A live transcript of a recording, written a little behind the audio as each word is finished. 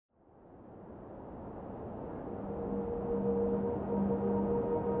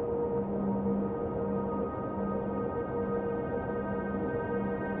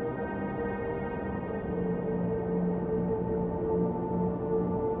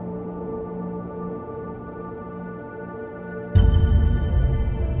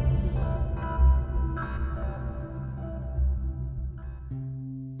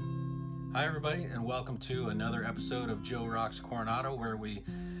everybody, and welcome to another episode of Joe Rocks Coronado, where we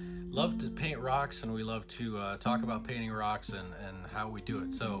love to paint rocks and we love to talk about painting rocks and how we do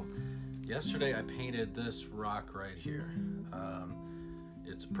it. So yesterday I painted this rock right here.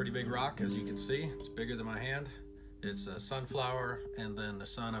 It's a pretty big rock, as you can see. It's bigger than my hand. It's a sunflower and then the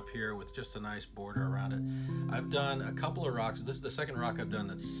sun up here with just a nice border around it. I've done a couple of rocks. This is the second rock I've done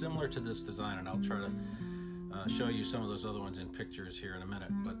that's similar to this design, and I'll try to show you some of those other ones in pictures here in a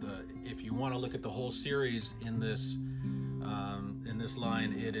minute. But if you want to look at the whole series in this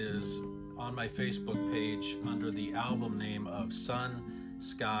line, it is on my Facebook page under the album name of Sun,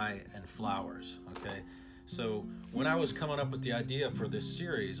 Sky, and Flowers. Okay, so when I was coming up with the idea for this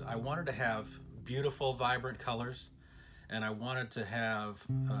series, I wanted to have beautiful, vibrant colors, and I wanted to have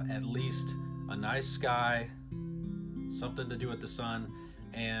at least a nice sky, something to do with the sun,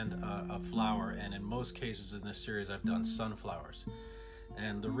 and a flower. And in most cases in this series I've done sunflowers.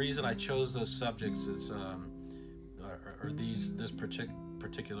 And the reason I chose those subjects is this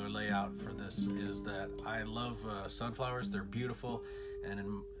particular layout for this is that I love sunflowers. They're beautiful, and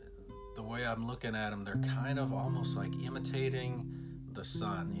in the way I'm looking at them, they're kind of almost like imitating the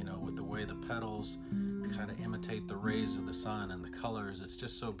sun, you know, with the way the petals kind of imitate the rays of the sun and the colors. It's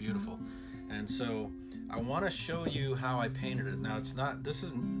just so beautiful. And so I want to show you how I painted it. Now this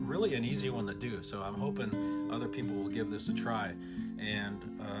isn't really an easy one to do, so I'm hoping other people will give this a try. And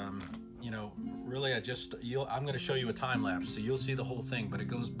you know, really I'm going to show you a time lapse, so you'll see the whole thing, but it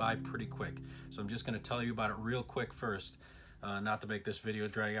goes by pretty quick. So I'm just going to tell you about it real quick first, not to make this video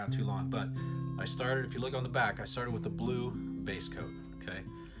drag out too long. But I started, if you look on the back, I started with the blue base coat. Okay,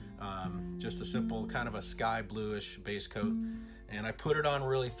 just a simple kind of a sky bluish base coat, and I put it on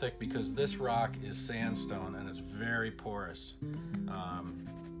really thick because this rock is sandstone and it's very porous.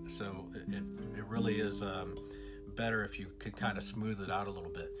 So it really is better if you could kind of smooth it out a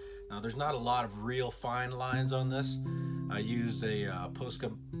little bit. Now there's not a lot of real fine lines on this. I used a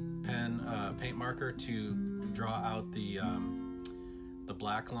Posca pen paint marker to draw out the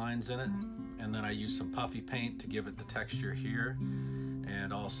black lines in it, and then I used some puffy paint to give it the texture here,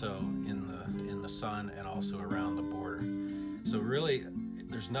 and also in the sun, and also around the border. So really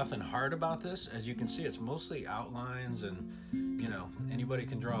there's nothing hard about this. As you can see, it's mostly outlines, and you know, anybody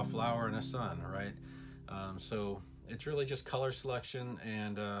can draw a flower in a sun, right? So it's really just color selection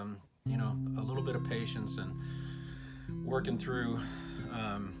and you know, a little bit of patience and working through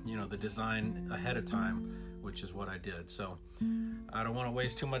you know, the design ahead of time, which is what I did. So I don't want to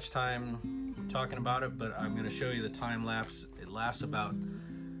waste too much time talking about it, but I'm going to show you the time lapse. It lasts about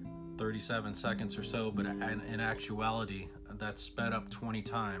 37 seconds or so, but in actuality that's sped up 20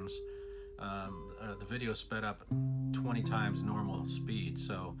 times. The video sped up 20 times normal speed,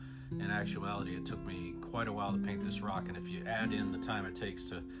 so in actuality it took me quite a while to paint this rock. And if you add in the time it takes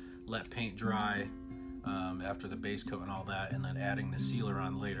to let paint dry after the base coat and all that, and then adding the sealer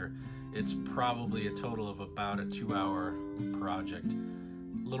on later, it's probably a total of about a 2-hour project.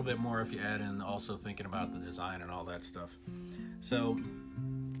 A little bit more if you add in also thinking about the design and all that stuff. So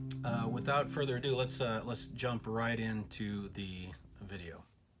without further ado, let's jump right into the video.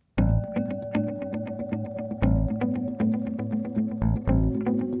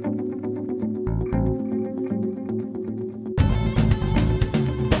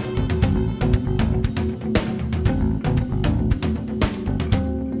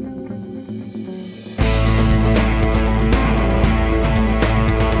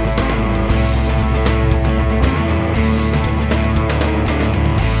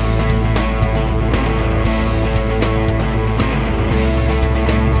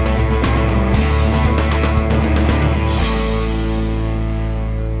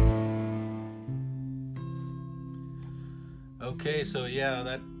 Okay, so yeah,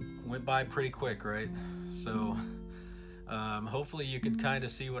 that went by pretty quick, right? So hopefully you could kind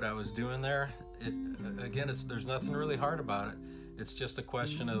of see what I was doing there. There's nothing really hard about it. It's just a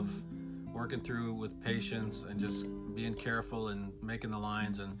question of working through with patience and just being careful and making the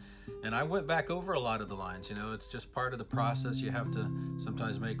lines. And I went back over a lot of the lines, you know, it's just part of the process. You have to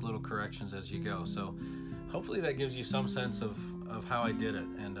sometimes make little corrections as you go. So hopefully that gives you some sense of how I did it.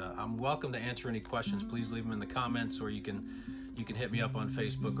 And I'm welcome to answer any questions. Please leave them in the comments, or you can hit me up on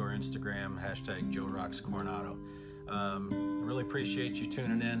Facebook or Instagram, #JoeRocksCoronado. Really appreciate you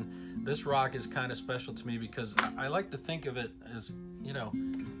tuning in. This rock is kind of special to me because I like to think of it as, you know,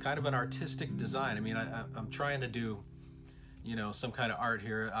 kind of an artistic design. I mean, I'm trying to do, you know, some kind of art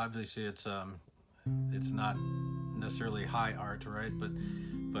here. Obviously it's not necessarily high art, right? But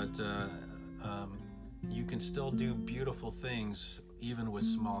you can still do beautiful things even with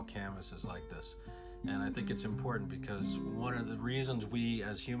small canvases like this. And I think it's important because one of the reasons we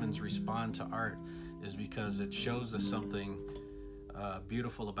as humans respond to art is because it shows us something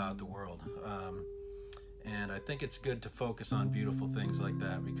beautiful about the world. And I think it's good to focus on beautiful things like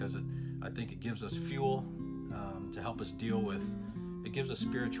that because I think it gives us fuel to help us deal with, it gives us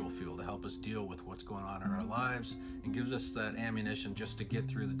spiritual fuel to help us deal with what's going on in our lives, and gives us that ammunition just to get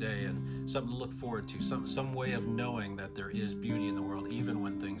through the day and something to look forward to, some way of knowing that there is beauty in the world even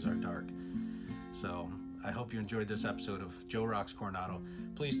when things are dark. So I hope you enjoyed this episode of Joe Rocks Coronado.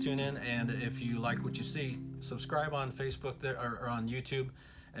 Please tune in, and if you like what you see, subscribe on Facebook there or on YouTube,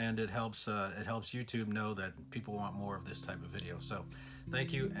 and it helps YouTube know that people want more of this type of video. So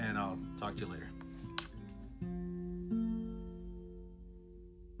thank you, and I'll talk to you later.